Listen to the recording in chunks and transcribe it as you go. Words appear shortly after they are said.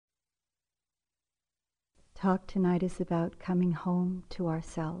talk tonight is about coming home to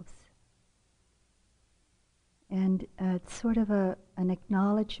ourselves. And it's sort of an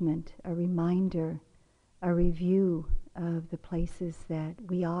acknowledgement, a reminder, a review of the places that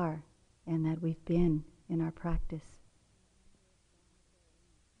we are and that we've been in our practice.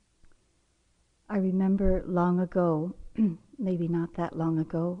 I remember long ago, maybe not that long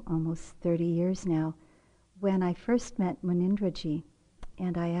ago, almost 30 years now, when I first met Munindraji,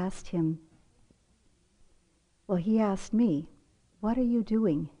 and I asked him, well, he asked me, what are you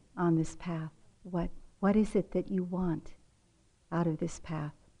doing on this path? What is it that you want out of this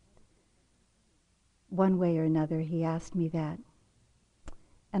path? One way or another, he asked me that.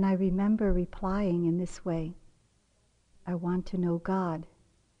 And I remember replying in this way, I want to know God,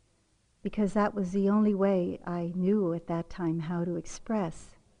 because that was the only way I knew at that time how to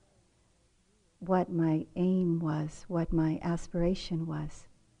express what my aim was, what my aspiration was.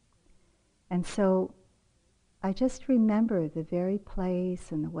 And so I just remember the very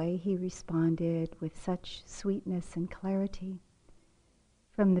place and the way he responded with such sweetness and clarity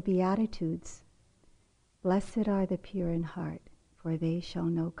from the Beatitudes. Blessed are the pure in heart, for they shall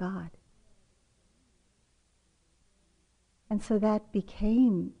know God. And so that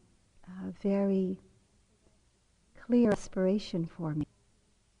became a very clear aspiration for me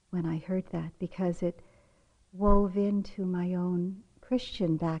when I heard that, because it wove into my own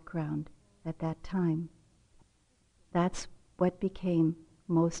Christian background at that time. That's what became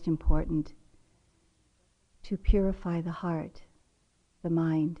most important, to purify the heart, the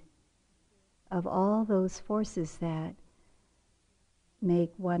mind, of all those forces that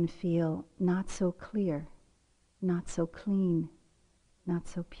make one feel not so clear, not so clean, not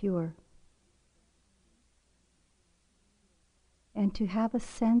so pure. And to have a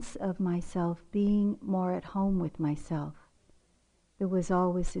sense of myself being more at home with myself. There was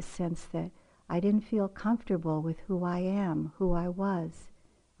always this sense that I didn't feel comfortable with who I am, who I was.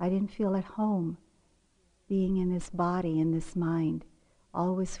 I didn't feel at home being in this body, in this mind.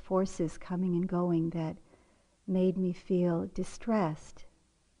 Always forces coming and going that made me feel distressed,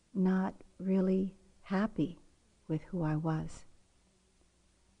 not really happy with who I was.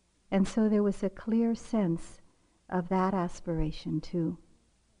 And so there was a clear sense of that aspiration too,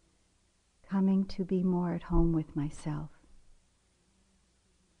 coming to be more at home with myself.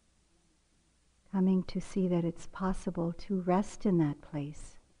 Coming to see that it's possible to rest in that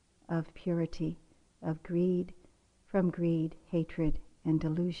place of purity, of greed, from greed, hatred, and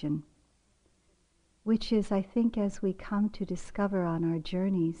delusion, which is, I think, as we come to discover on our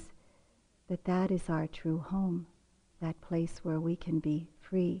journeys, that that is our true home, that place where we can be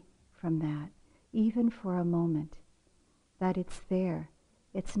free from that, even for a moment, that it's there.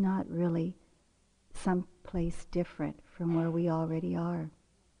 It's not really some place different from where we already are.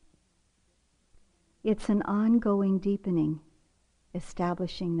 It's an ongoing deepening,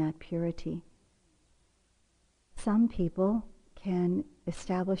 establishing that purity. Some people can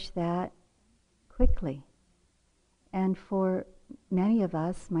establish that quickly. And for many of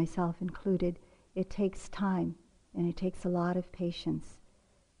us, myself included, it takes time and it takes a lot of patience.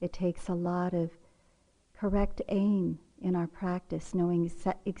 It takes a lot of correct aim in our practice, knowing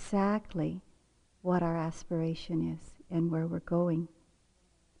exactly what our aspiration is and where we're going.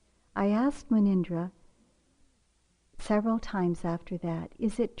 I asked Munindra several times after that,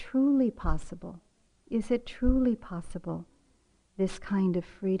 is it truly possible? Is it truly possible, this kind of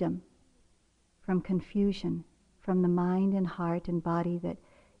freedom from confusion, from the mind and heart and body that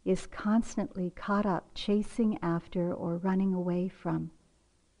is constantly caught up chasing after or running away from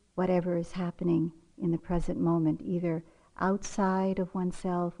whatever is happening in the present moment, either outside of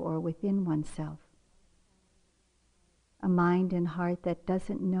oneself or within oneself? A mind and heart that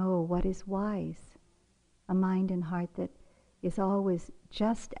doesn't know what is wise. A mind and heart that is always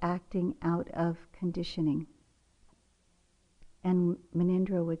just acting out of conditioning. And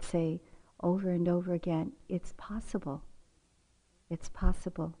Munindra would say over and over again, it's possible. It's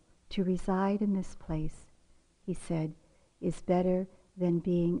possible. To reside in this place, he said, is better than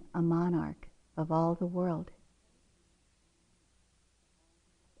being a monarch of all the world.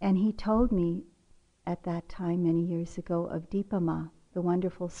 And he told me at that time, many years ago, of Deepama, the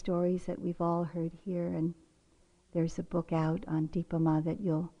wonderful stories that we've all heard here. And there's a book out on Deepama that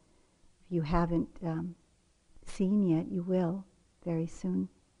if you haven't seen yet, you will very soon.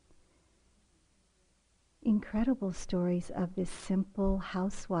 Incredible stories of this simple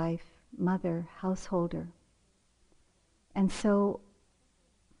housewife, mother, householder. And so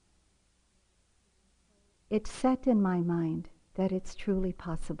it set in my mind that it's truly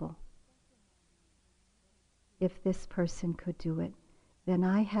possible. If this person could do it, then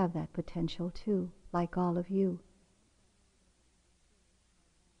I have that potential too. like all of you.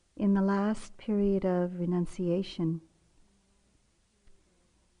 In the last period of renunciation,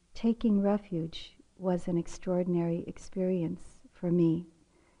 taking refuge was an extraordinary experience for me.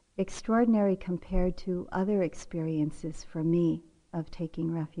 Extraordinary compared to other experiences for me of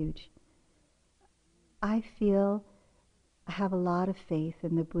taking refuge. I have a lot of faith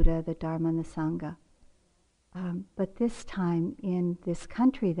in the Buddha, the Dharma, and the Sangha. But this time, in this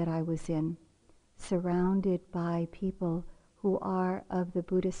country that I was in, surrounded by people who are of the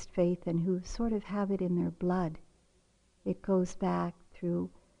Buddhist faith and who sort of have it in their blood, it goes back through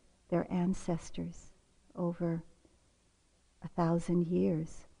their ancestors over 1,000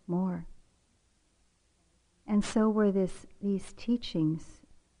 years more. And so where these teachings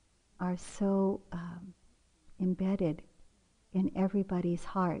are so embedded in everybody's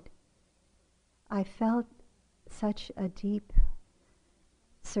heart, I felt such a deep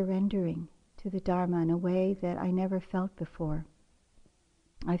surrendering to the Dharma in a way that I never felt before.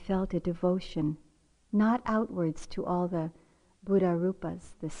 I felt a devotion, not outwards to all the Buddha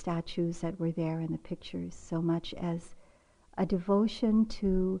rupas, the statues that were there and the pictures, so much as a devotion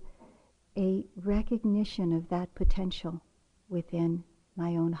to a recognition of that potential within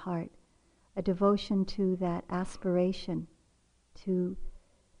my own heart, a devotion to that aspiration to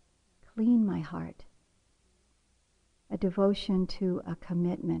clean my heart, a devotion to a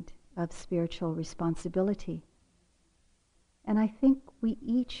commitment of spiritual responsibility. And I think we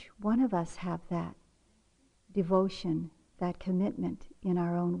each one of us have that devotion, that commitment in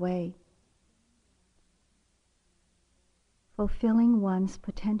our own way. Fulfilling one's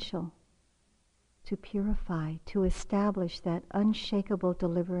potential to purify, to establish that unshakable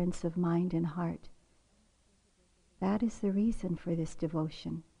deliverance of mind and heart. That is the reason for this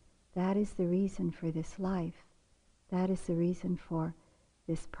devotion. That is the reason for this life. That is the reason for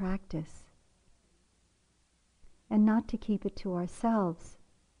this practice. And not to keep it to ourselves,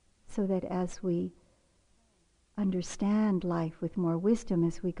 so that as we understand life with more wisdom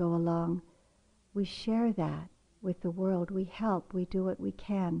as we go along, we share that with the world. We help, we do what we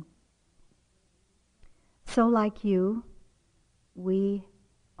can. So like you, we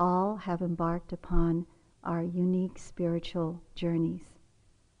all have embarked upon our unique spiritual journeys,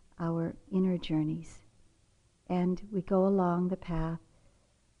 our inner journeys. And we go along the path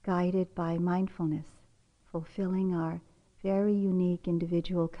guided by mindfulness, fulfilling our very unique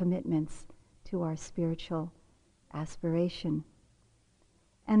individual commitments to our spiritual aspiration.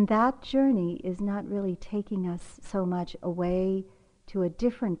 And that journey is not really taking us so much away to a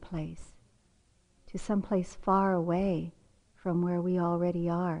different place, to some place far away from where we already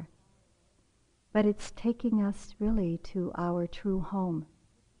are. But it's taking us really to our true home,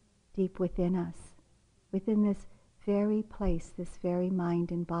 deep within us, within this very place, this very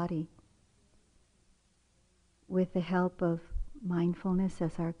mind and body. With the help of mindfulness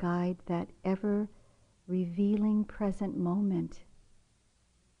as our guide, that ever revealing present moment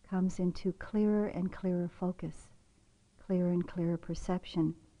comes into clearer and clearer focus, clearer and clearer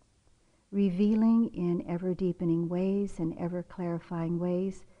perception, revealing in ever deepening ways and ever clarifying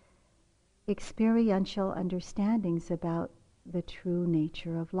ways experiential understandings about the true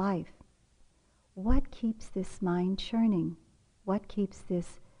nature of life. What keeps this mind churning? What keeps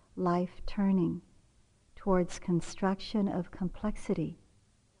this life turning towards construction of complexity,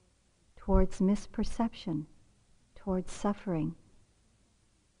 towards misperception, towards suffering?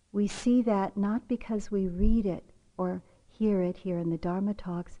 We see that not because we read it or hear it here in the Dharma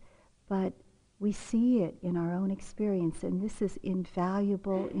talks, but we see it in our own experience, and this is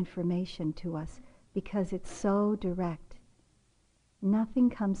invaluable information to us because it's so direct. Nothing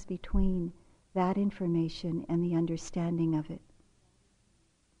comes between that information and the understanding of it.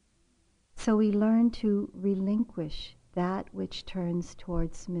 So we learn to relinquish that which turns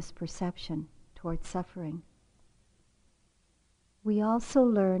towards misperception, towards suffering. We also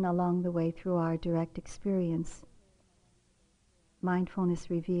learn along the way through our direct experience. Mindfulness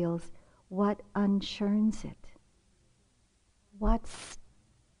reveals what unchurns it, what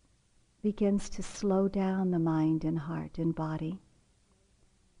begins to slow down the mind and heart and body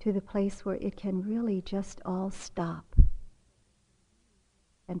to the place where it can really just all stop.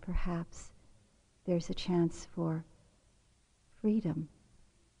 And perhaps there's a chance for freedom,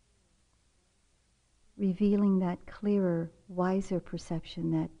 revealing that clearer, wiser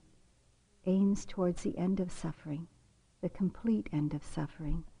perception that aims towards the end of suffering, the complete end of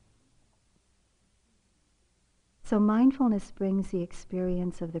suffering. So mindfulness brings the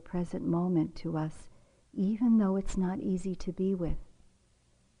experience of the present moment to us, even though it's not easy to be with.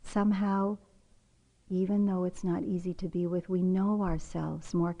 Somehow, even though it's not easy to be with, we know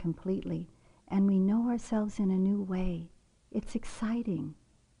ourselves more completely, and we know ourselves in a new way. It's exciting.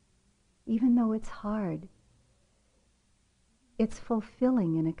 Even though it's hard, it's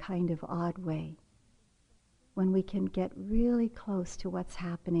fulfilling in a kind of odd way when we can get really close to what's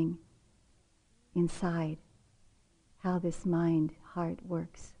happening inside, how this mind-heart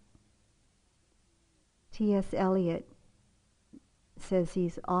works. T.S. Eliot says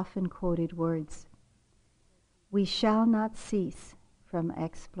these often quoted words, "We shall not cease from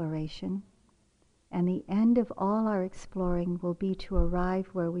exploration, and the end of all our exploring will be to arrive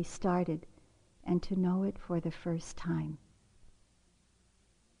where we started and to know it for the first time."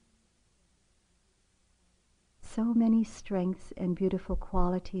 So many strengths and beautiful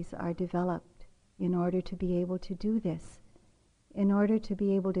qualities are developed in order to be able to do this, in order to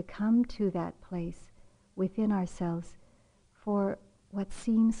be able to come to that place within ourselves for what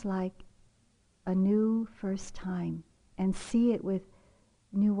seems like a new first time and see it with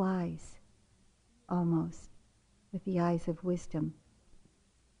new eyes, almost, with the eyes of wisdom.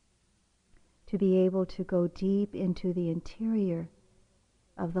 To be able to go deep into the interior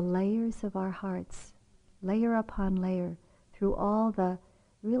of the layers of our hearts, layer upon layer, through all the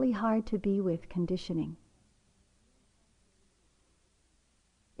really hard to be with conditioning.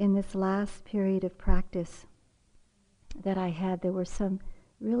 In this last period of practice that I had, there were some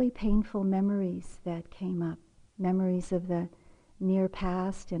really painful memories that came up, memories of the near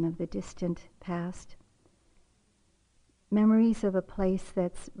past and of the distant past, memories of a place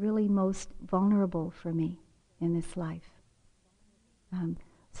that's really most vulnerable for me in this life.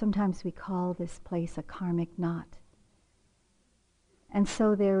 Sometimes we call this place a karmic knot. And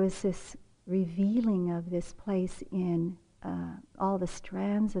so there was this revealing of this place in all the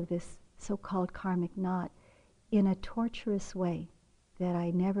strands of this so-called karmic knot in a torturous way that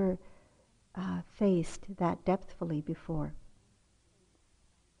I never faced that depthfully before.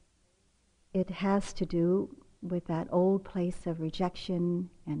 It has to do with that old place of rejection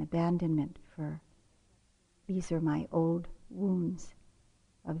and abandonment for these are my old wounds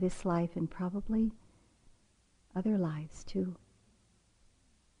of this life and probably other lives too.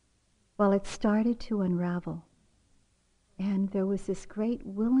 Well, it started to unravel, and there was this great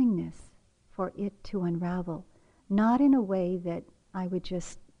willingness for it to unravel, not in a way that I would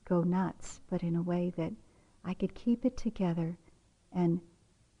just go nuts, but in a way that I could keep it together and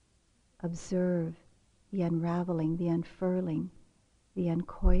observe the unraveling, the unfurling, the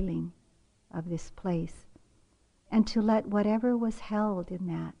uncoiling of this place, and to let whatever was held in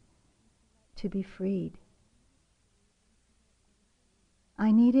that to be freed.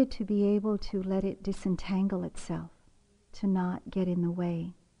 I needed to be able to let it disentangle itself, to not get in the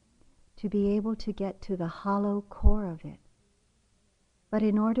way, to be able to get to the hollow core of it. But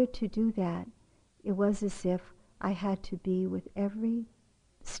in order to do that, it was as if I had to be with every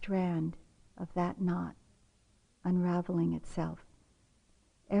strand of that knot unraveling itself.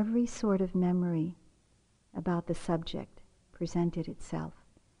 Every sort of memory about the subject presented itself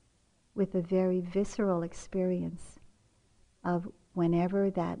with a very visceral experience of whenever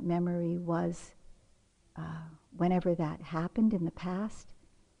that memory was, whenever that happened in the past,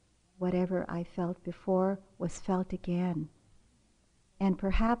 whatever I felt before was felt again. And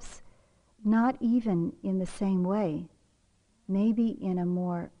perhaps not even in the same way, maybe in a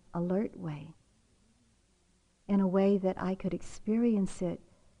more alert way, in a way that I could experience it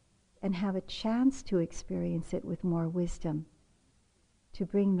and have a chance to experience it with more wisdom, to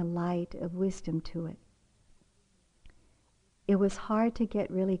bring the light of wisdom to it. It was hard to get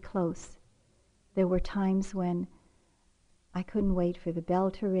really close. There were times when I couldn't wait for the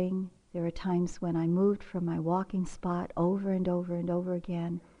bell to ring. There were times when I moved from my walking spot over and over and over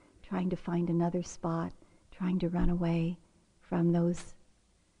again, trying to find another spot, trying to run away from those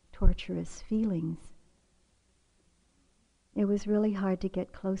torturous feelings. It was really hard to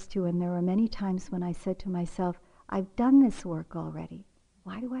get close to, and there were many times when I said to myself, I've done this work already.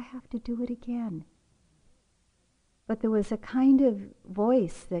 Why do I have to do it again? But there was a kind of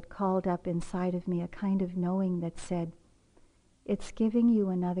voice that called up inside of me, a kind of knowing that said, it's giving you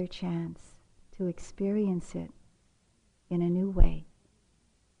another chance to experience it in a new way.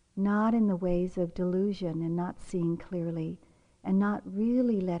 Not in the ways of delusion and not seeing clearly and not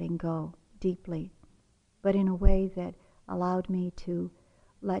really letting go deeply, but in a way that allowed me to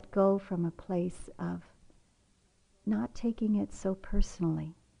let go from a place of not taking it so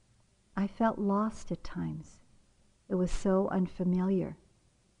personally. I felt lost at times. It was so unfamiliar.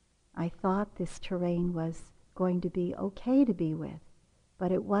 I thought this terrain was going to be okay to be with,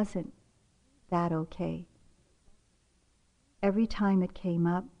 but it wasn't that okay. Every time it came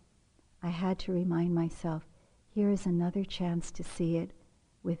up, I had to remind myself, here is another chance to see it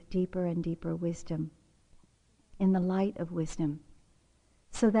with deeper and deeper wisdom, in the light of wisdom,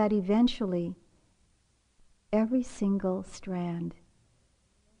 so that eventually every single strand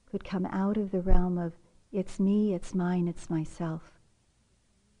could come out of the realm of it's me, it's mine, it's myself,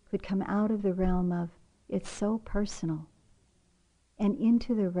 could come out of the realm of it's so personal and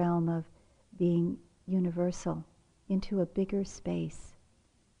into the realm of being universal, into a bigger space.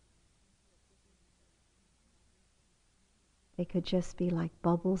 They could just be like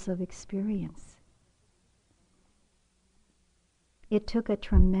bubbles of experience. It took a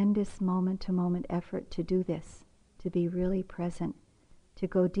tremendous moment-to-moment effort to do this, to be really present, to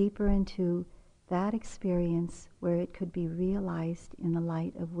go deeper into that experience where it could be realized in the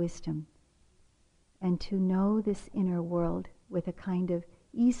light of wisdom, and to know this inner world with a kind of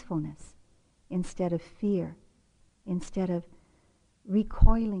easefulness instead of fear, instead of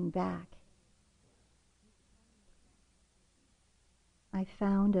recoiling back. I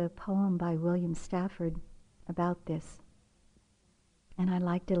found a poem by William Stafford about this, and I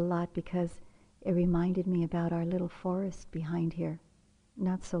liked it a lot because it reminded me about our little forest behind here.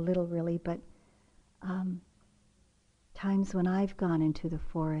 Not so little really, but times when I've gone into the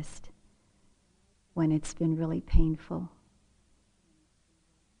forest when it's been really painful.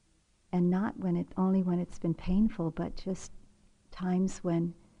 And not only when it's been painful, but just times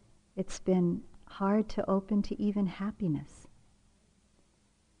when it's been hard to open to even happiness.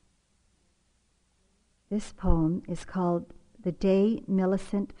 This poem is called The Day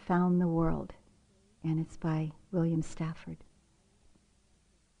Millicent Found the World, and it's by William Stafford.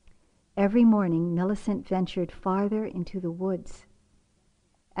 Every morning, Millicent ventured farther into the woods.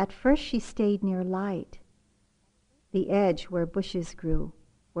 At first she stayed near light, the edge where bushes grew,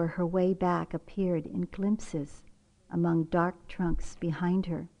 where her way back appeared in glimpses among dark trunks behind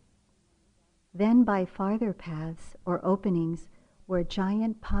her. Then by farther paths or openings where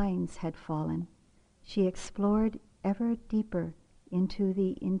giant pines had fallen, she explored ever deeper into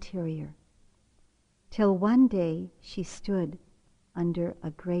the interior, till one day she stood under a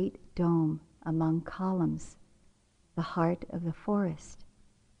great dome among columns, the heart of the forest,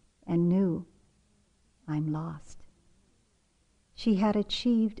 and knew, I'm lost. She had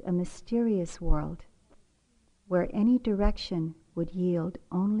achieved a mysterious world where any direction would yield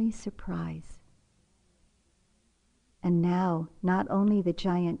only surprise. And now not only the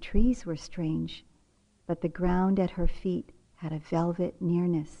giant trees were strange, but the ground at her feet had a velvet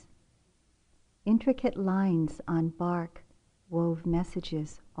nearness. Intricate lines on bark wove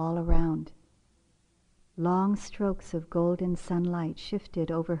messages all around. Long strokes of golden sunlight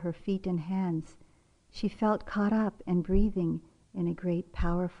shifted over her feet and hands. She felt caught up and breathing in a great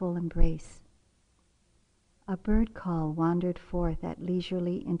powerful embrace. A bird call wandered forth at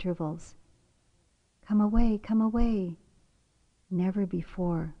leisurely intervals. Come away, come away. Never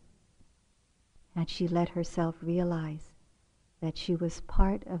before had she let herself realize that she was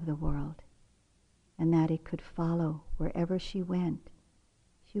part of the world and that it could follow wherever she went.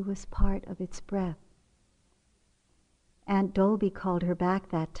 She was part of its breath. Aunt Dolby called her back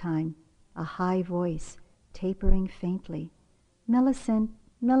that time, a high voice tapering faintly, Millicent,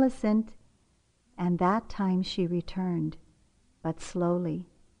 Millicent, and that time she returned, but slowly,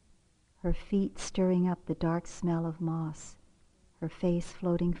 her feet stirring up the dark smell of moss, her face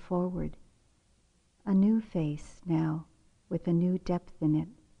floating forward, a new face now with a new depth in it,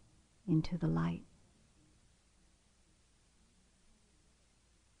 into the light.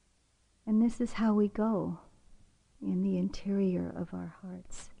 And this is how we go in the interior of our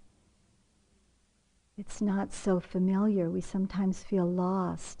hearts. It's not so familiar. We sometimes feel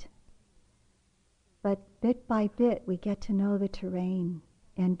lost. But bit by bit, we get to know the terrain,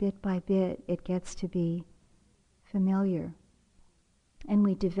 and bit by bit, it gets to be familiar. And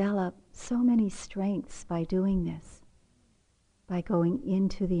we develop so many strengths by doing this, by going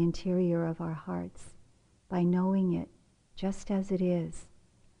into the interior of our hearts, by knowing it just as it is,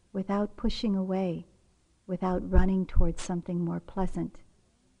 without pushing away, without running towards something more pleasant.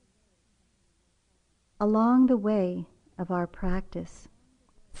 Along the way of our practice,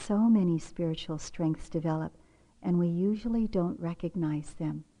 so many spiritual strengths develop, and we usually don't recognize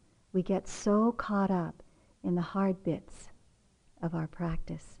them. We get so caught up in the hard bits of our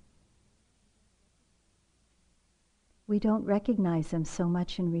practice. We don't recognize them so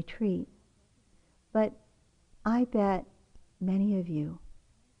much in retreat, but I bet many of you,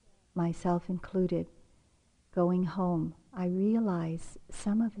 myself included, going home, I realize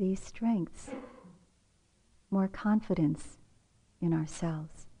some of these strengths. More confidence in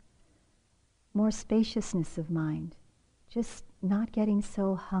ourselves, more spaciousness of mind, just not getting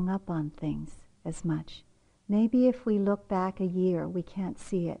so hung up on things as much, Maybe if we look back a year, we can't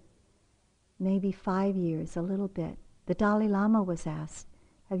see it. Maybe 5 years, a little bit. The Dalai Lama was asked,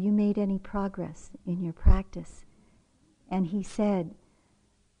 have you made any progress in your practice? And he said,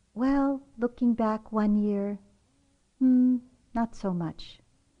 well, looking back 1 year, not so much.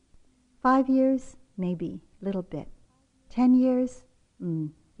 5 years, maybe, a little bit. 10 years,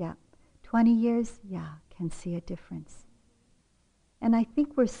 yeah. 20 years, yeah, can see a difference. And I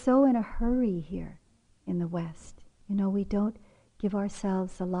think we're so in a hurry here in the West. We don't give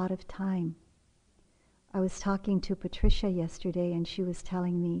ourselves a lot of time. I was talking to Patricia yesterday, and she was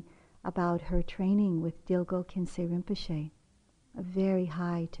telling me about her training with Dilgo Khyentse Rinpoche, a very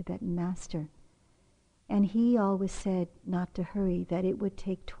high Tibetan master. And he always said not to hurry, that it would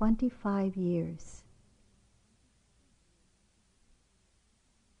take 25 years.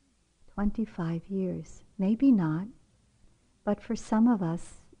 25 years. Maybe not, but for some of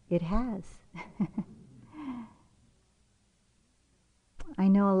us, it has. I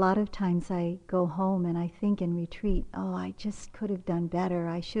know a lot of times I go home and I think in retreat, oh, I just could have done better,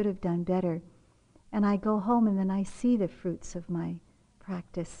 I should have done better. And I go home and then I see the fruits of my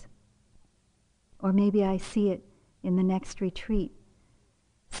practice. Or maybe I see it in the next retreat.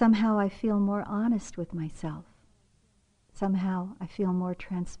 Somehow I feel more honest with myself. Somehow I feel more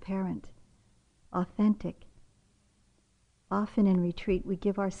transparent, authentic. Often in retreat we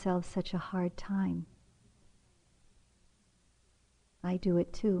give ourselves such a hard time. I do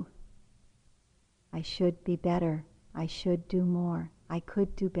it too. I should be better. I should do more. I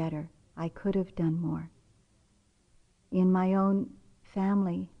could do better. I could have done more. In my own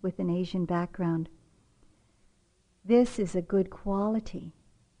family with an Asian background, this is a good quality,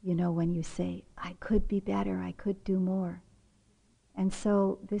 when you say, I could be better, I could do more. And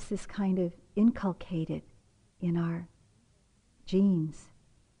so this is kind of inculcated in our genes.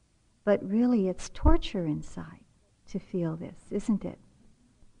 But really it's torture inside to feel this, isn't it?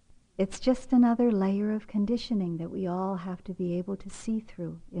 It's just another layer of conditioning that we all have to be able to see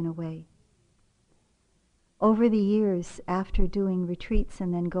through in a way. Over the years, after doing retreats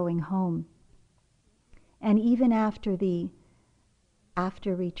and then going home, and even after the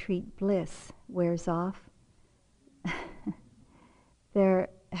after-retreat bliss wears off, there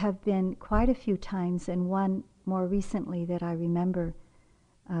have been quite a few times, and one more recently that I remember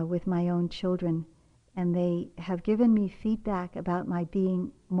with my own children, and they have given me feedback about my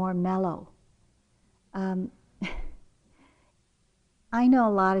being more mellow. I know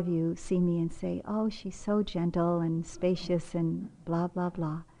a lot of you see me and say, oh, she's so gentle and spacious and blah, blah,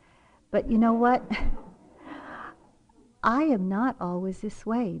 blah. But you know what? I am not always this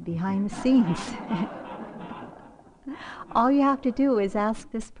way behind the scenes. All you have to do is ask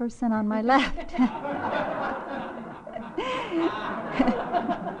this person on my left.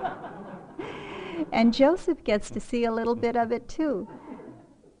 And Joseph gets to see a little bit of it too.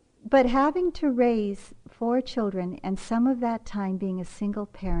 But having to raise 4 children, and some of that time being a single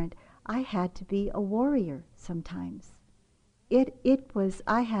parent, I had to be a warrior sometimes.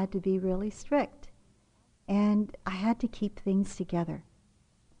 I had to be really strict. And I had to keep things together.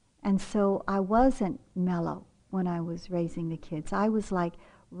 And so I wasn't mellow when I was raising the kids. I was like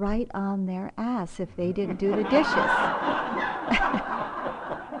right on their ass if they didn't do the dishes.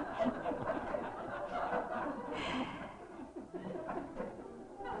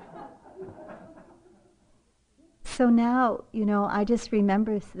 So now, I just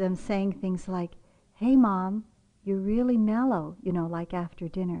remember them saying things like, hey, Mom, you're really mellow, like after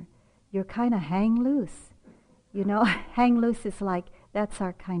dinner. You're kind of hang loose. Hang loose is like, that's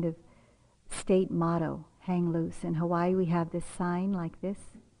our kind of state motto, hang loose. In Hawaii, we have this sign like this,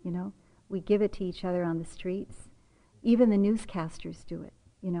 We give it to each other on the streets. Even the newscasters do it,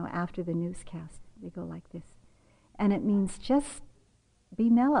 after the newscast, they go like this. And it means just be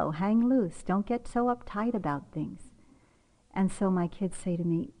mellow, hang loose, don't get so uptight about things. And so my kids say to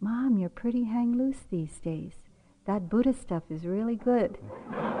me, Mom, you're pretty hang loose these days. That Buddha stuff is really good.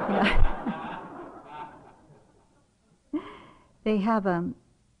 They have a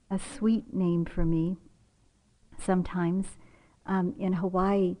sweet name for me sometimes. In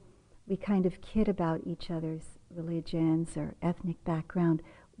Hawaii, we kind of kid about each other's religions or ethnic background.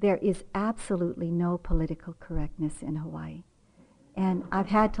 There is absolutely no political correctness in Hawaii. And I've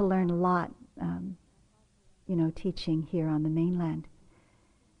had to learn a lot, teaching here on the mainland.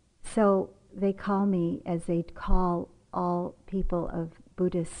 So they call me, as they call all people of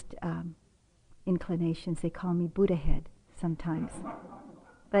Buddhist inclinations, they call me Buddha head sometimes.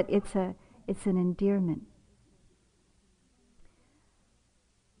 But it's an endearment.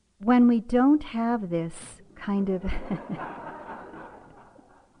 When we don't have this kind of...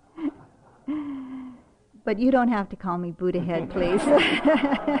 But you don't have to call me Buddha head, please.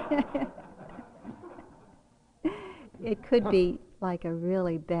 It could be like a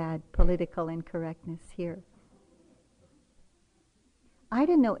really bad political incorrectness here. I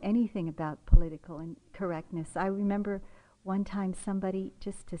didn't know anything about political incorrectness. I remember one time somebody,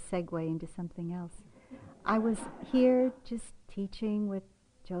 just to segue into something else, I was here just teaching with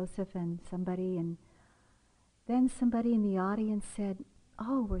Joseph and somebody, and then somebody in the audience said,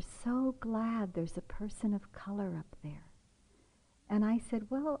 "Oh, we're so glad there's a person of color up there." And I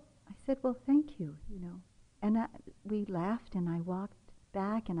said, well, thank you, And we laughed, and I walked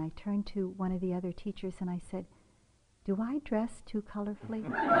back, and I turned to one of the other teachers, and I said, "Do I dress too colorfully?"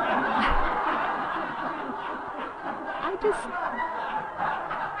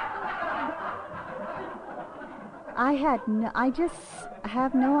 I just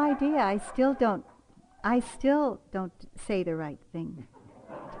have no idea. I still don't say the right thing.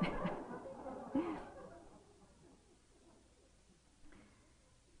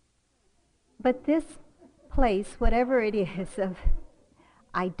 But this place, whatever it is, of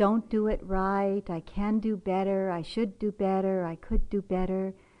I don't do it right, I can do better, I should do better, I could do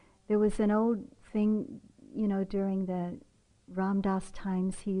better. There was an old thing, during the Ram Dass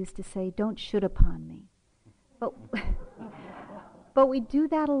times, he used to say, "Don't should upon me." But we do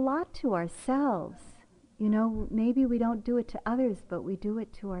that a lot to ourselves. Maybe we don't do it to others, but we do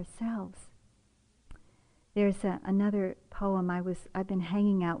it to ourselves. There's another poem. I've been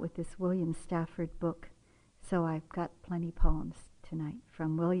hanging out with this William Stafford book, so I've got plenty poems tonight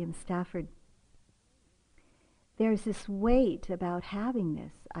from William Stafford. There's this weight about having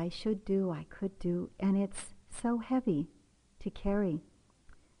this. I should do, I could do, and it's so heavy to carry.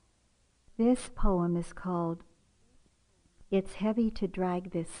 This poem is called "It's Heavy to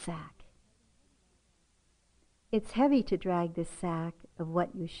Drag This Sack." It's heavy to drag this sack of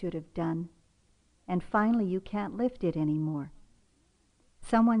what you should have done, and finally you can't lift it anymore.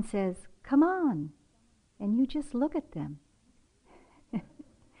 Someone says, "Come on," and you just look at them.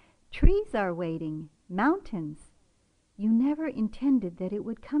 Trees are waiting, mountains. You never intended that it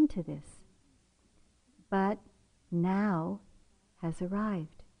would come to this. But now has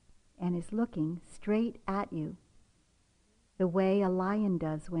arrived and is looking straight at you, the way a lion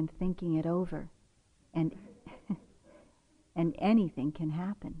does when thinking it over, and and anything can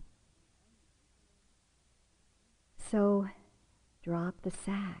happen. So drop the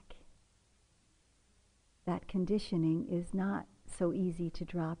sack. That conditioning is not so easy to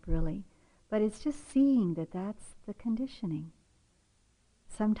drop, really, but it's just seeing that that's the conditioning.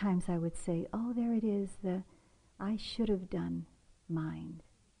 Sometimes I would say, "Oh, there it is, the I should have done mind.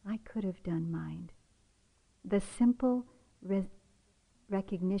 I could have done mind." The simple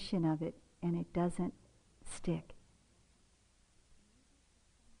recognition of it, and it doesn't stick.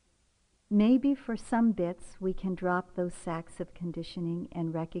 Maybe for some bits we can drop those sacks of conditioning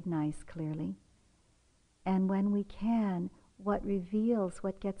and recognize clearly. And when we can, what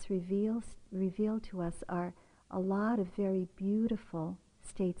gets revealed to us are a lot of very beautiful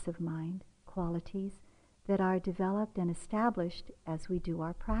states of mind, qualities that are developed and established as we do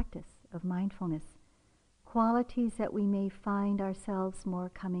our practice of mindfulness. Qualities that we may find ourselves more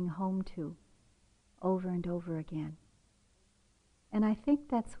coming home to over and over again. And I think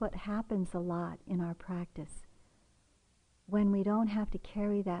that's what happens a lot in our practice. When we don't have to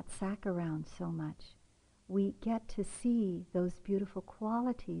carry that sack around so much, we get to see those beautiful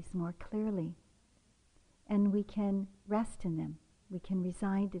qualities more clearly. And we can rest in them. We can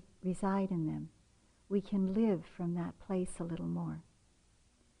reside in them. We can live from that place a little more.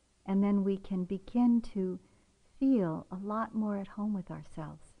 And then we can begin to feel a lot more at home with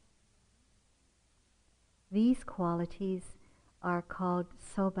ourselves. These qualities are called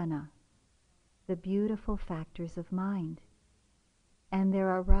sobhana, the beautiful factors of mind, and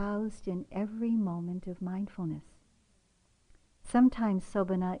they're aroused in every moment of mindfulness. Sometimes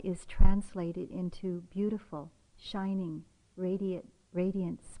sobhana is translated into beautiful, shining,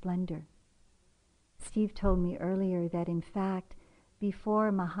 radiant splendor. Steve told me earlier that in fact,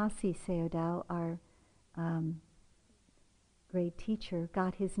 before Mahasi Sayadaw, our great teacher,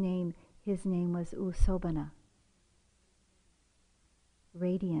 got his name was Usobhana.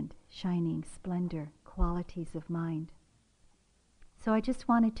 Radiant, shining, splendor, qualities of mind. So I just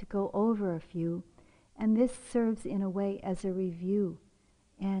wanted to go over a few, and this serves in a way as a review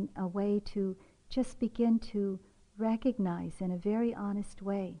and a way to just begin to recognize in a very honest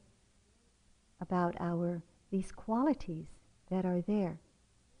way about these qualities that are there.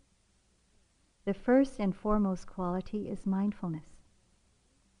 The first and foremost quality is mindfulness.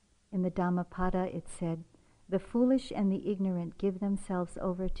 In the Dhammapada it said, "The foolish and the ignorant give themselves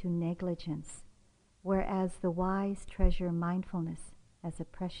over to negligence, whereas the wise treasure mindfulness as a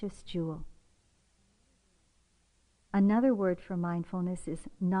precious jewel. Another word for mindfulness is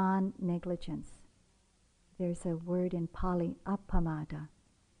non-negligence. There's a word in Pali, appamada.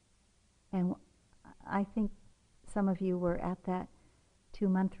 And I think some of you were at that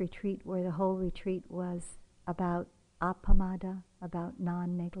 2-month retreat where the whole retreat was about appamada, about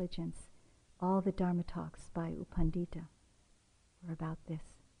non-negligence. All the Dharma talks by U Pandita were about this.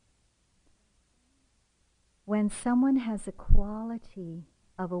 When someone has a quality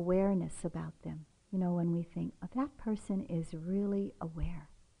of awareness about them, you know, when we think, oh, that person is really aware,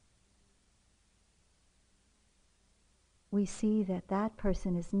 we see that that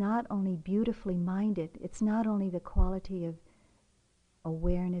person is not only beautifully minded, it's not only the quality of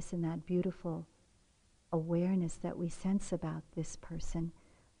awareness and that beautiful awareness that we sense about this person,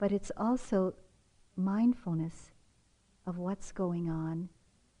 but it's also mindfulness of what's going on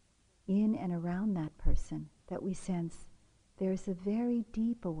in and around that person, that we sense there's a very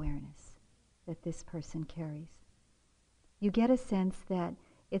deep awareness that this person carries. You get a sense that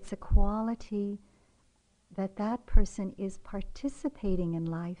it's a quality that that person is participating in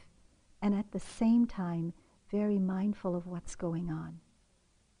life and at the same time very mindful of what's going on.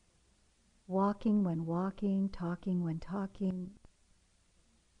 Walking when walking, talking when talking,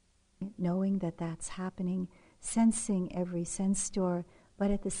 knowing that that's happening, sensing every sense door,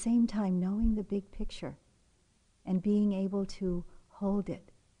 but at the same time knowing the big picture and being able to hold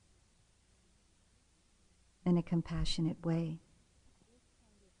it in a compassionate way.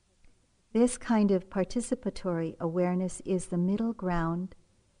 This kind of participatory awareness is the middle ground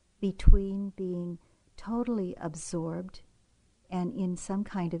between being totally absorbed and in some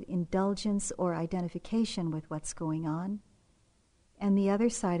kind of indulgence or identification with what's going on, and the other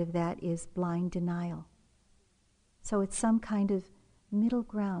side of that is blind denial. So it's some kind of middle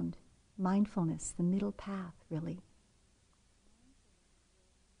ground, mindfulness, the middle path, really.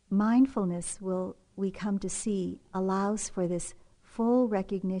 Mindfulness, we come to see, allows for this full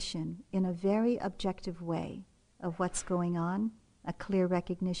recognition in a very objective way of what's going on, a clear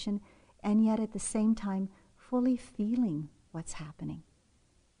recognition, and yet at the same time fully feeling what's happening.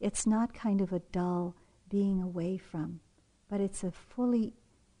 It's not kind of a dull being away from, but it's a fully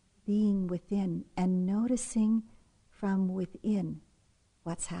being within and noticing from within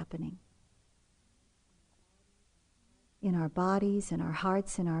what's happening. In our bodies, in our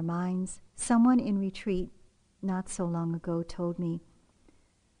hearts, in our minds. Someone in retreat not so long ago told me,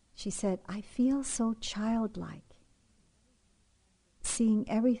 she said, I feel so childlike, seeing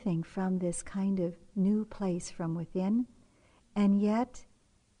everything from this kind of new place from within, and yet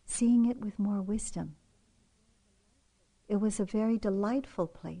seeing it with more wisdom. It was a very delightful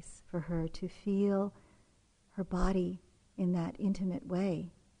place for her to feel her body in that intimate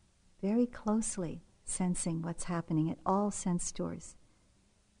way, very closely sensing what's happening at all sense doors,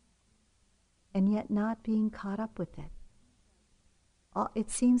 and yet not being caught up with it. It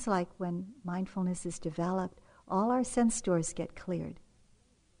seems like when mindfulness is developed, all our sense doors get cleared,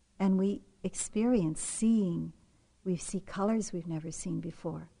 and we experience seeing. We see colors we've never seen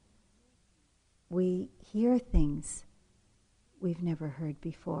before. We hear things we've never heard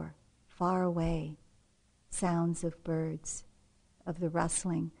before, far away, sounds of birds, of the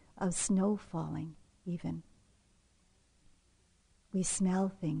rustling, of snow falling even. We smell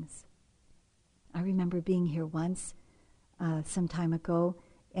things. I remember being here once, some time ago,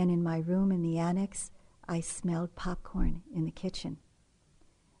 and in my room in the annex, I smelled popcorn in the kitchen.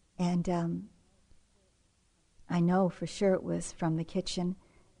 And I know for sure it was from the kitchen,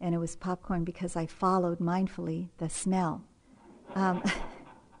 and it was popcorn because I followed mindfully the smell.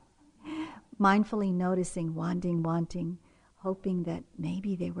 Mindfully noticing, wanting, hoping that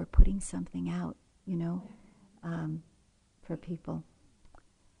maybe they were putting something out, for people.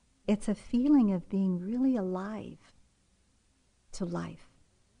 It's a feeling of being really alive to life,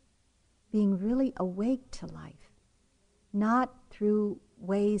 being really awake to life, not through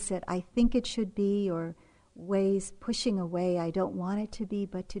ways that I think it should be or ways pushing away I don't want it to be,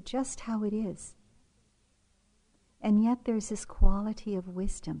 but to just how it is. And yet there's this quality of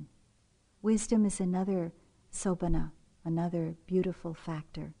wisdom. Wisdom is another sobhana, another beautiful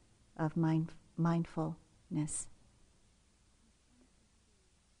factor of mindfulness.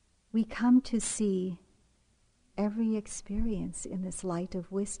 We come to see every experience in this light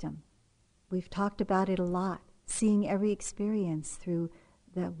of wisdom. We've talked about it a lot, seeing every experience through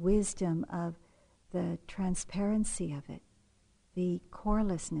the wisdom of the transparency of it, the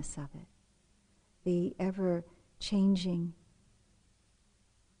corelessness of it, the ever-changing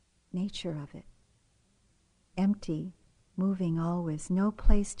nature of it. Empty, moving always, no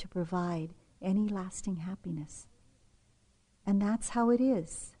place to provide any lasting happiness. And that's how it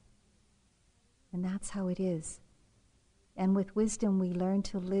is. And that's how it is. And with wisdom, we learn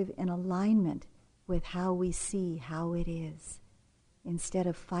to live in alignment with how we see how it is, instead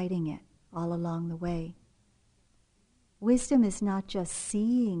of fighting it all along the way. Wisdom is not just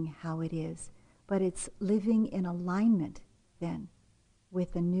seeing how it is, but it's living in alignment then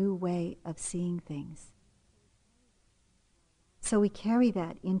with a new way of seeing things. So we carry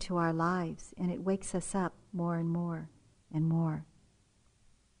that into our lives, and it wakes us up more and more and more.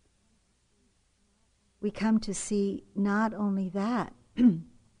 We come to see not only that,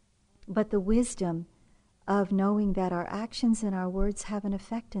 but the wisdom of knowing that our actions and our words have an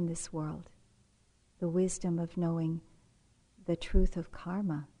effect in this world. The wisdom of knowing the truth of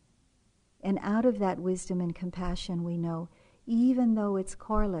karma. And out of that wisdom and compassion, we know, even though it's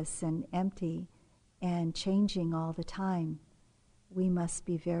coreless and empty and changing all the time, we must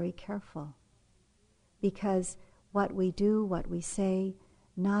be very careful. Because what we do, what we say,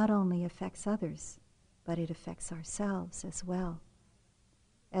 not only affects others, but it affects ourselves as well.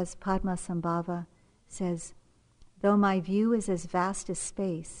 As Padmasambhava says, though my view is as vast as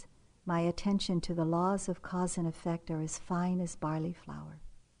space, my attention to the laws of cause and effect are as fine as barley flour.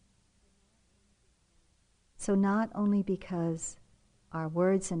 So not only because our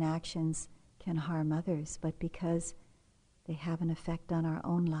words and actions can harm others, but because they have an effect on our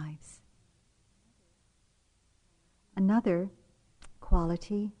own lives. Another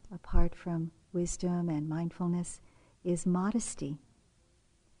quality, apart from wisdom and mindfulness, is modesty.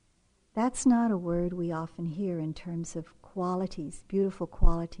 That's not a word we often hear in terms of qualities, beautiful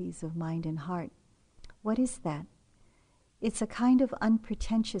qualities of mind and heart. What is that? It's a kind of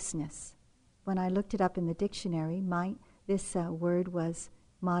unpretentiousness. When I looked it up in the dictionary, this word was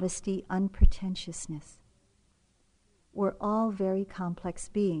modesty, unpretentiousness. We're all very complex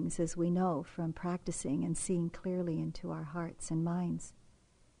beings, as we know from practicing and seeing clearly into our hearts and minds.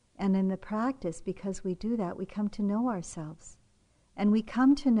 And in the practice, because we do that, we come to know ourselves. And we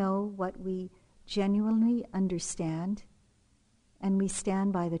come to know what we genuinely understand, and we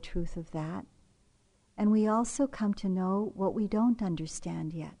stand by the truth of that. And we also come to know what we don't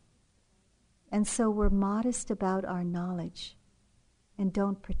understand yet. And so we're modest about our knowledge and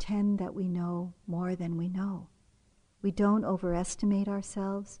don't pretend that we know more than we know. We don't overestimate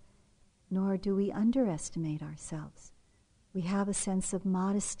ourselves, nor do we underestimate ourselves. We have a sense of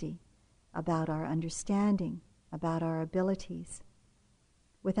modesty about our understanding, about our abilities,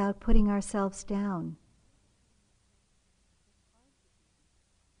 without putting ourselves down.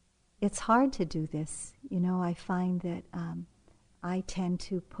 It's hard to do this. I find that I tend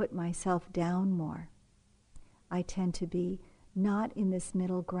to put myself down more. I tend to be not in this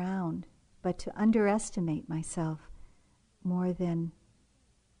middle ground, but to underestimate myself more than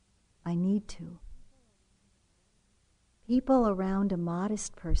I need to. People around a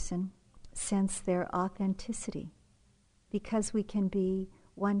modest person sense their authenticity, because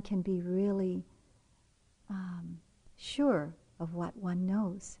one can be really sure of what one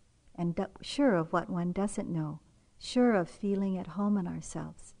knows, and sure of what one doesn't know, sure of feeling at home in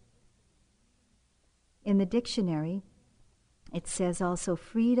ourselves. In the dictionary, it says also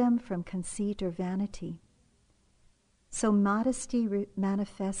freedom from conceit or vanity. So modesty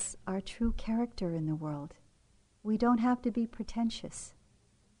manifests our true character in the world. We don't have to be pretentious.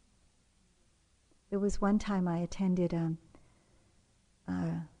 There was one time I attended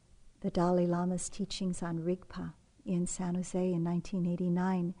the Dalai Lama's teachings on Rigpa in San Jose in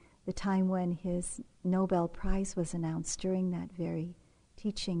 1989, the time when his Nobel Prize was announced during that very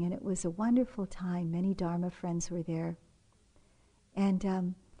teaching. And it was a wonderful time. Many Dharma friends were there.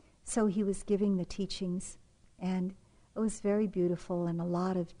 And so he was giving the teachings, and it was very beautiful, and a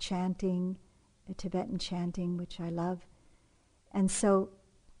lot of chanting, Tibetan chanting, which I love. And so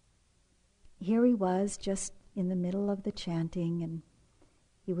here he was, just in the middle of the chanting, and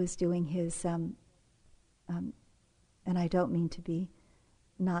he was doing his, and I don't mean to be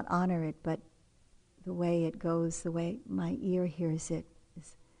not honor it, but the way it goes, the way my ear hears it,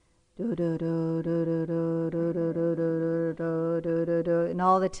 is do do do do do do do do do do do do, and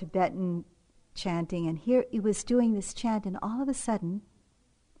all the Tibetan chanting. And here he was doing this chant, and all of a sudden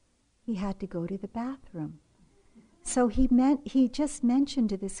he had to go to the bathroom. So he just mentioned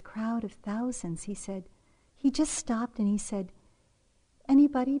to this crowd of thousands, he just stopped and he said,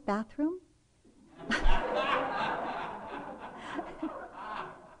 "Anybody bathroom?"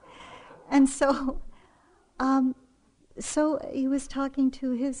 And so he was talking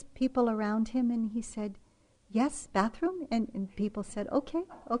to his people around him, and he said, "Yes, bathroom?" And people said,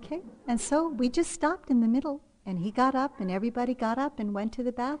 okay. And so we just stopped in the middle, and he got up, and everybody got up and went to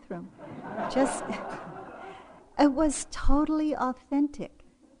the bathroom. Just, it was totally authentic.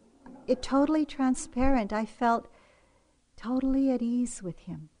 It totally transparent. I felt totally at ease with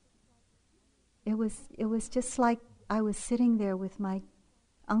him. It was just like I was sitting there with my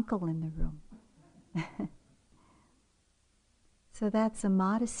uncle in the room. So that's a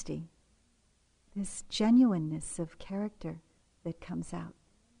modesty, this genuineness of character that comes out.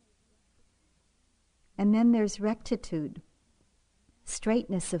 And then there's rectitude,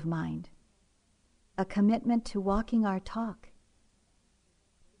 straightness of mind, a commitment to walking our talk.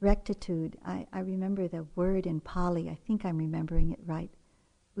 Rectitude, I remember the word in Pali, I think I'm remembering it right,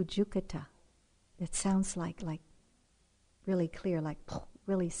 ujjukata. It sounds like really clear, like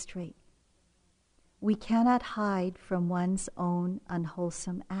really straight. We cannot hide from one's own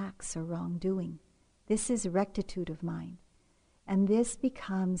unwholesome acts or wrongdoing. This is rectitude of mind. And this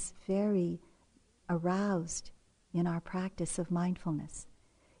becomes very aroused in our practice of mindfulness.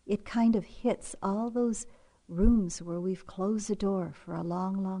 It kind of hits all those rooms where we've closed the door for a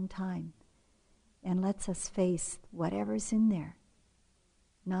long, long time and lets us face whatever's in there.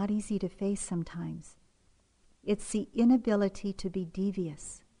 Not easy to face sometimes. It's the inability to be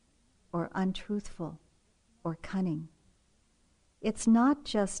devious or untruthful or cunning. It's not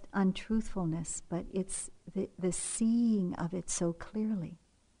just untruthfulness, but it's the seeing of it so clearly,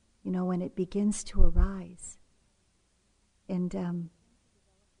 when it begins to arise. And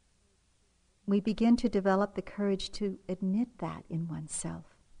we begin to develop the courage to admit that in oneself.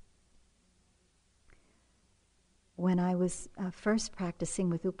 When I was first practicing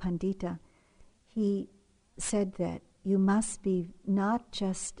with U Pandita, he said that you must be not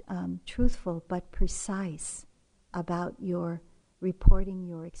just truthful, but precise about your reporting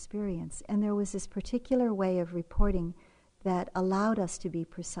your experience. And there was this particular way of reporting that allowed us to be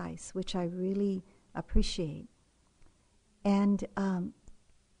precise, which I really appreciate. And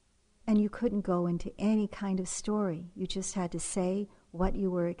you couldn't go into any kind of story. You just had to say what you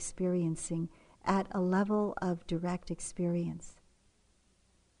were experiencing at a level of direct experience.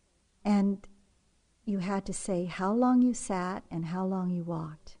 And you had to say how long you sat and how long you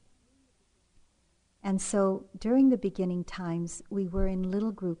walked. And so during the beginning times, we were in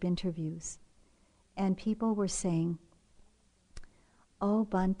little group interviews, and people were saying, "Oh,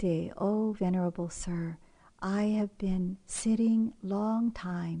 Bhante, oh, Venerable Sir, I have been sitting long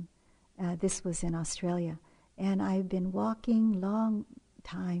time." This was in Australia. "And I've been walking long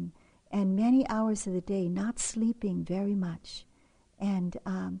time and many hours of the day, not sleeping very much. And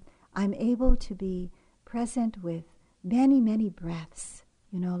I'm able to be present with many, many breaths,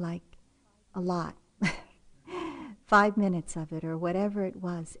 like a lot." 5 minutes of it or whatever it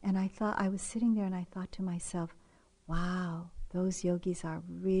was. And I was sitting there and I thought to myself, wow, those yogis are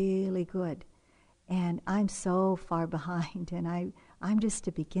really good. And I'm so far behind, and I'm just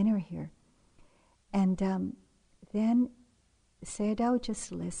a beginner here. And then Sayadaw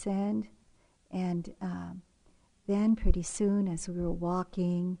just listened, and then pretty soon as we were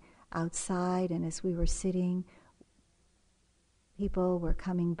walking outside and as we were sitting, people were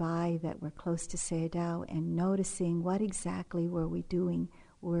coming by that were close to Sayadaw and noticing what exactly were we doing.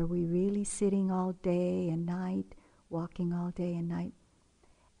 Were we really sitting all day and night, walking all day and night?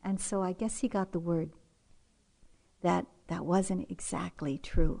 And so I guess he got the word that that wasn't exactly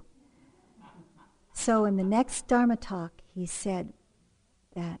true. So in the next Dharma talk, he said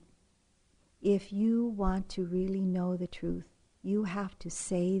that if you want to really know the truth, you have to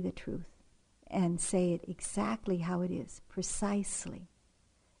say the truth and say it exactly how it is, precisely,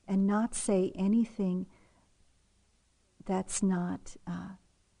 and not say anything that's not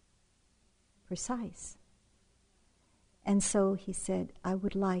precise. And so he said, I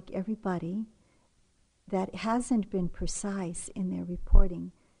would like everybody that hasn't been precise in their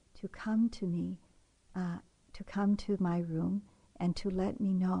reporting to come to me, to come to my room and to let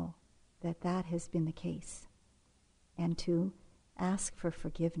me know that that has been the case, and to ask for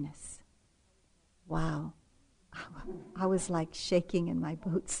forgiveness. Wow. I was like shaking in my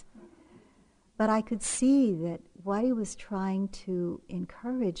boots. But I could see that what he was trying to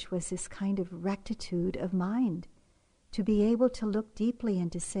encourage was this kind of rectitude of mind, to be able to look deeply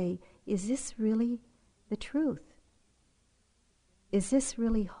and to say, is this really the truth? Is this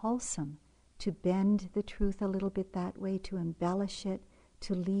really wholesome? To bend the truth a little bit that way, to embellish it,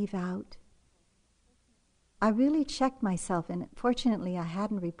 to leave out. I really checked myself, and fortunately I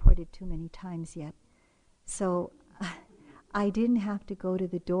hadn't reported too many times yet. So I didn't have to go to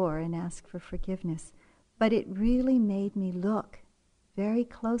the door and ask for forgiveness. But it really made me look very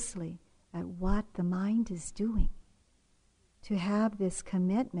closely at what the mind is doing, to have this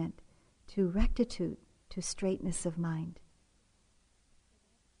commitment to rectitude, to straightness of mind.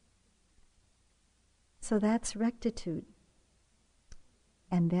 So that's rectitude.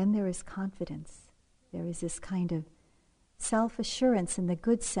 And then there is confidence. There is this kind of self-assurance in the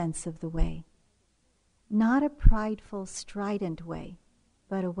good sense of the way. Not a prideful, strident way,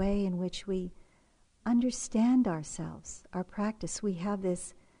 but a way in which we understand ourselves, our practice. We have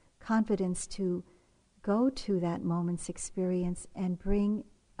this confidence to go to that moment's experience and bring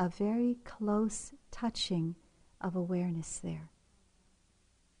a very close touching of awareness there.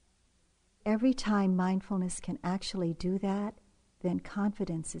 Every time mindfulness can actually do that, then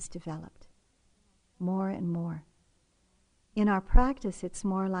confidence is developed more and more. In our practice, it's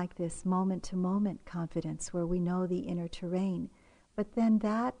more like this moment-to-moment confidence where we know the inner terrain, but then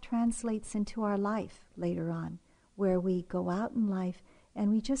that translates into our life later on, where we go out in life and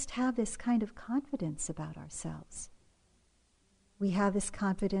we just have this kind of confidence about ourselves. We have this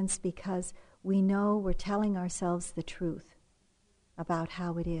confidence because we know we're telling ourselves the truth about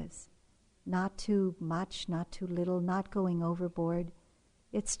how it is. Not too much, not too little, not going overboard.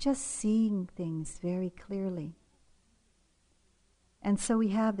 It's just seeing things very clearly. And so we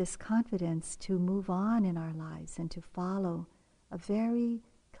have this confidence to move on in our lives and to follow a very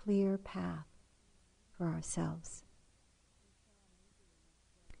clear path for ourselves.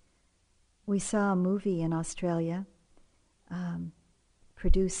 We saw a movie in Australia,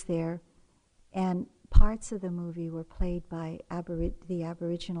 produced there, and parts of the movie were played by the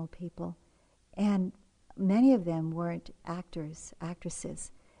Aboriginal people. And many of them weren't actors,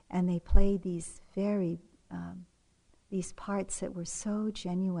 actresses, and they played these these parts that were so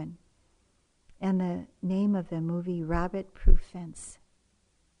genuine. And the name of the movie, Rabbit Proof Fence.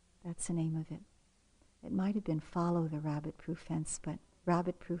 That's the name of it. It might have been Follow the Rabbit Proof Fence, but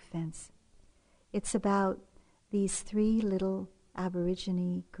Rabbit Proof Fence. It's about these 3 little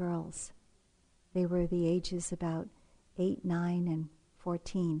Aborigine girls. They were the ages about 8, 9, and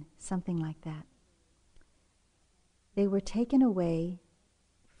 14, something like that. They were taken away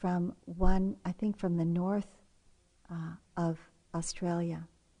from from the north of Australia,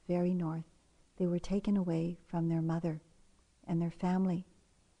 very north. They were taken away from their mother and their family.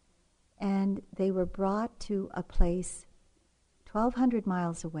 And they were brought to a place 1,200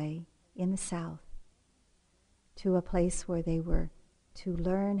 miles away in the south, to a place where they were to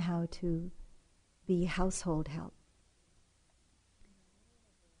learn how to be household help.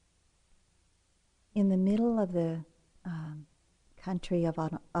 In the middle of the country of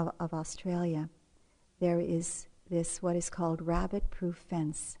Australia, there is this what is called rabbit-proof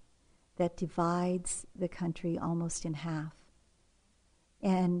fence that divides the country almost in half.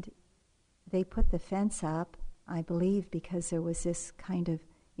 And they put the fence up, I believe, because there was this kind of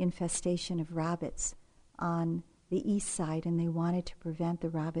infestation of rabbits on the east side, and they wanted to prevent the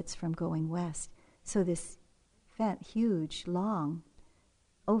rabbits from going west. So this huge, long,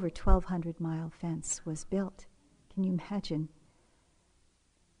 over 1,200-mile fence was built. Can you imagine?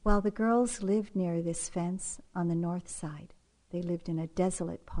 While the girls lived near this fence on the north side, they lived in a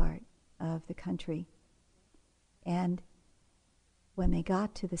desolate part of the country. And when they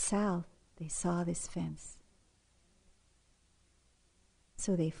got to the south, they saw this fence.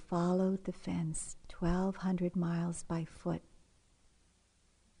 So they followed the fence 1,200 miles by foot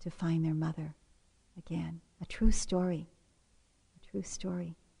to find their mother again. A true story. A true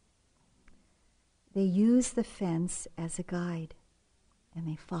story. They used the fence as a guide, and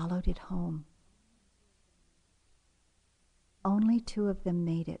they followed it home. Only 2 of them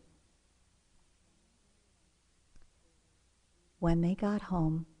made it. When they got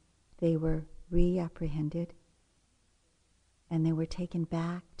home, they were reapprehended, and they were taken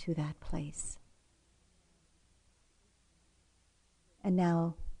back to that place. And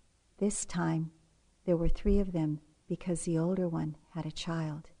now, this time, there were 3 of them because the older one had a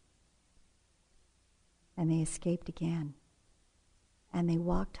child. And they escaped again. And they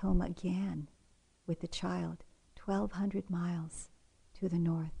walked home again with the child, 1,200 miles to the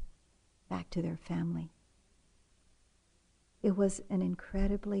north, back to their family. It was an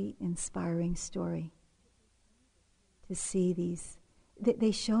incredibly inspiring story to see these.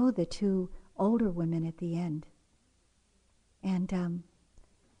 They show the 2 older women at the end. And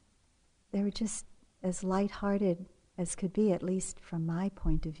they were just as lighthearted as could be, at least from my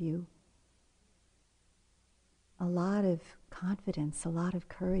point of view. A lot of confidence, a lot of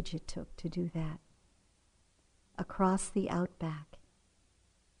courage it took to do that. Across the outback,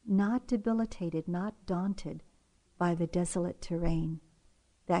 not debilitated, not daunted by the desolate terrain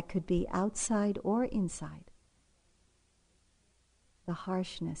that could be outside or inside. The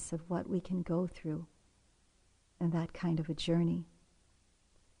harshness of what we can go through in that kind of a journey.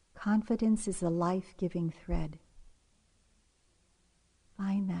 Confidence is a life-giving thread.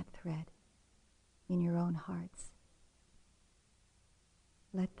 Find that thread. in your own hearts.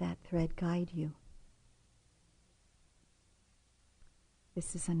 Let that thread guide you.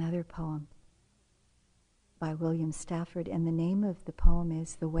 This is another poem by William Stafford, and the name of the poem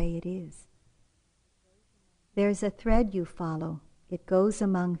is The Way It Is. There's a thread you follow. It goes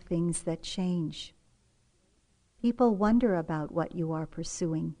among things that change. People wonder about what you are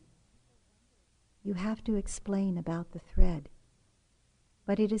pursuing. You have to explain about the thread,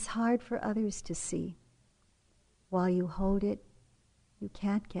 but it is hard for others to see. While you hold it, you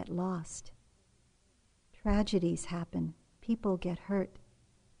can't get lost. Tragedies happen, people get hurt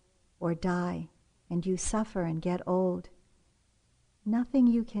or die, and you suffer and get old. Nothing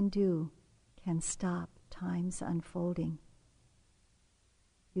you can do can stop time's unfolding.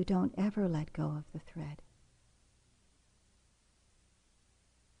 You don't ever let go of the thread.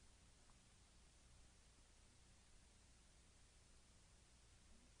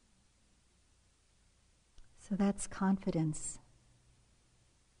 So that's confidence.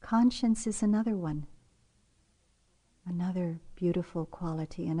 Conscience is another one, another beautiful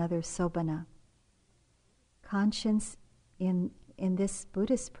quality, another sobhana. Conscience in this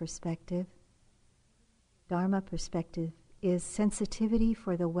Buddhist perspective, Dharma perspective, is sensitivity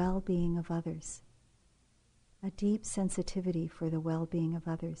for the well-being of others. A deep sensitivity for the well-being of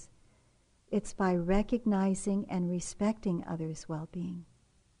others. It's by recognizing and respecting others' well-being.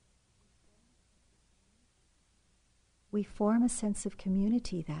 We form a sense of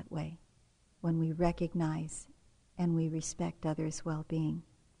community that way when we recognize and we respect others' well-being.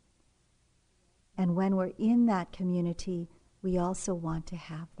 And when we're in that community, we also want to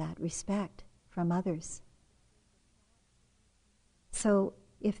have that respect from others. So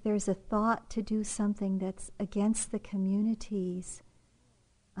if there's a thought to do something that's against the community's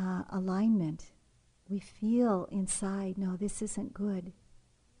alignment, we feel inside, no, this isn't good.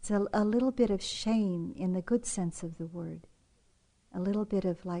 It's a little bit of shame in the good sense of the word. A little bit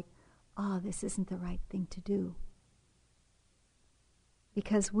of like, this isn't the right thing to do.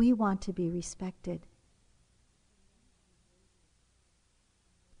 Because we want to be respected.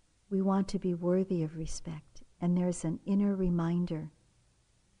 We want to be worthy of respect. And there's an inner reminder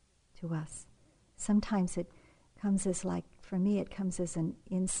to us. Sometimes it comes as like, for me it comes as an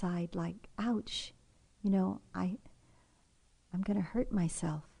inside like, ouch, I'm going to hurt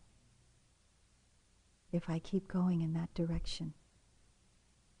myself if I keep going in that direction.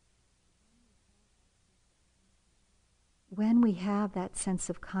 When we have that sense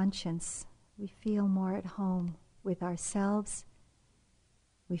of conscience, we feel more at home with ourselves,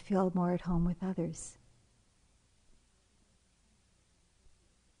 we feel more at home with others.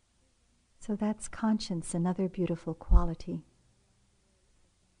 So that's conscience, another beautiful quality.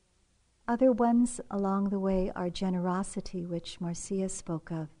 Other ones along the way are generosity, which Marcia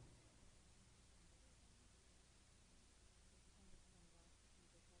spoke of.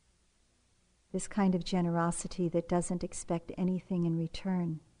 This kind of generosity that doesn't expect anything in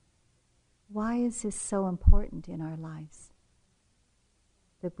return. Why is this so important in our lives?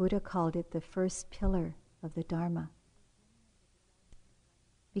 The Buddha called it the first pillar of the Dharma.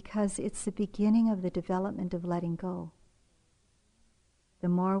 Because it's the beginning of the development of letting go. The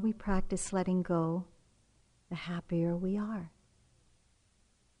more we practice letting go, the happier we are.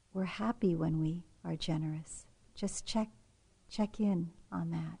 We're happy when we are generous. Just check in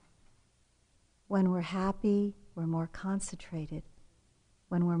on that. When we're happy, we're more concentrated.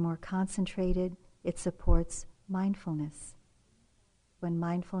 When we're more concentrated, it supports mindfulness. When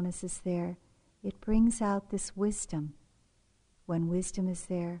mindfulness is there, it brings out this wisdom. When wisdom is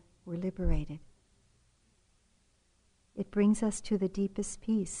there, we're liberated. It brings us to the deepest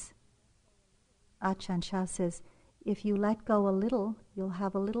peace. Ajahn Chah says, if you let go a little, you'll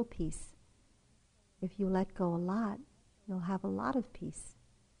have a little peace. If you let go a lot, you'll have a lot of peace.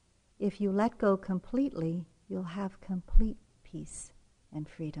 If you let go completely, you'll have complete peace and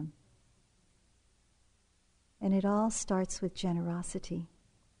freedom. And it all starts with generosity.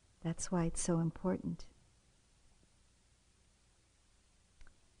 That's why it's so important.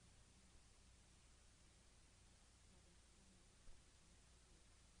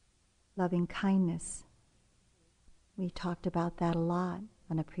 Loving kindness. We talked about that a lot,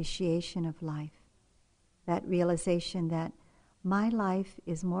 an appreciation of life. That realization that my life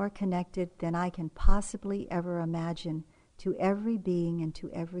is more connected than I can possibly ever imagine to every being and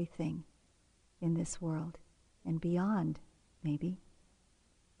to everything in this world and beyond, maybe.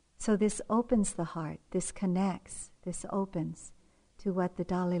 So this opens the heart, this connects, this opens to what the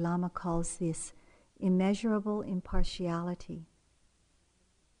Dalai Lama calls this immeasurable impartiality.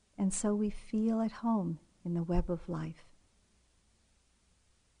 And so we feel at home in the web of life.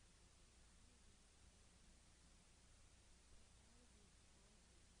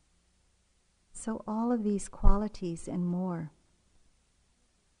 So all of these qualities and more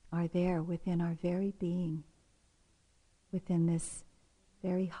are there within our very being, within this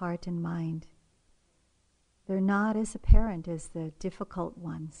very heart and mind. They're not as apparent as the difficult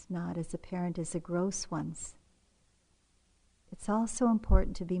ones, not as apparent as the gross ones. It's also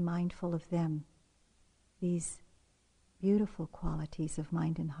important to be mindful of them, these beautiful qualities of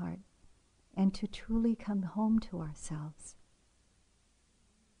mind and heart, and to truly come home to ourselves.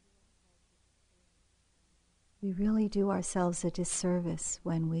 We really do ourselves a disservice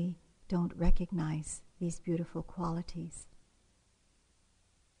when we don't recognize these beautiful qualities.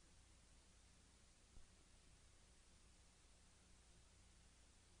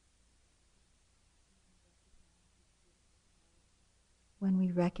 When we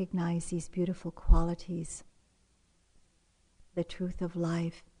recognize these beautiful qualities, the truth of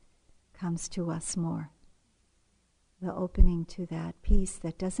life comes to us more. The opening to that peace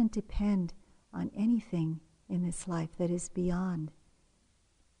that doesn't depend on anything in this life, that is beyond.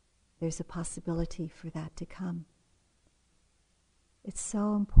 There's a possibility for that to come. It's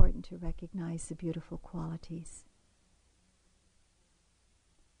so important to recognize the beautiful qualities.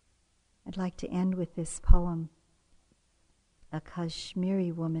 I'd like to end with this poem. A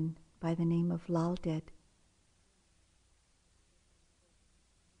Kashmiri woman by the name of Lal Ded.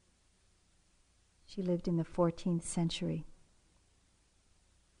 She lived in the 14th century.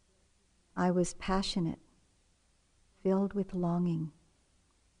 I was passionate, filled with longing.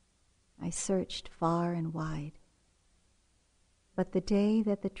 I searched far and wide. But the day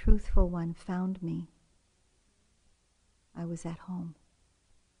that the truthful one found me, I was at home.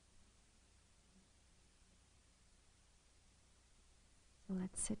 So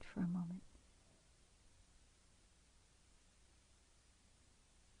let's sit for a moment.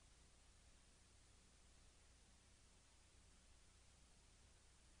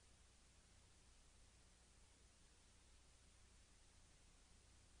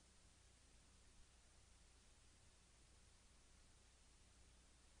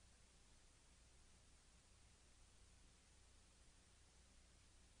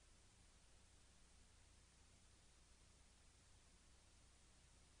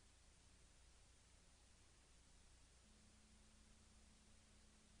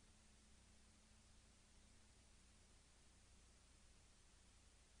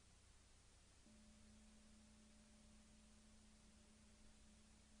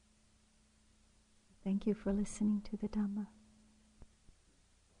 Thank you for listening to the Dhamma.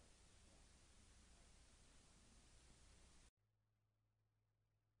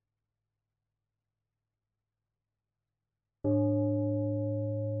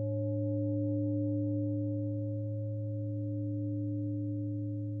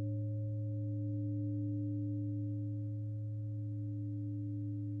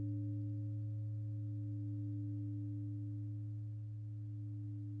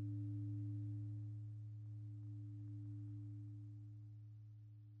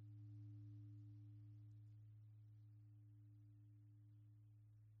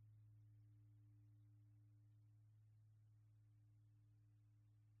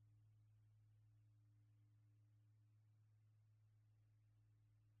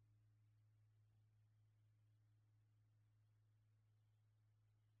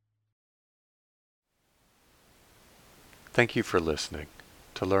 Thank you for listening.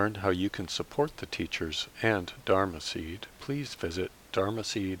 To learn how you can support the teachers and Dharma Seed, please visit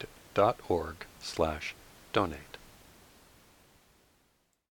dharmaseed.org/donate.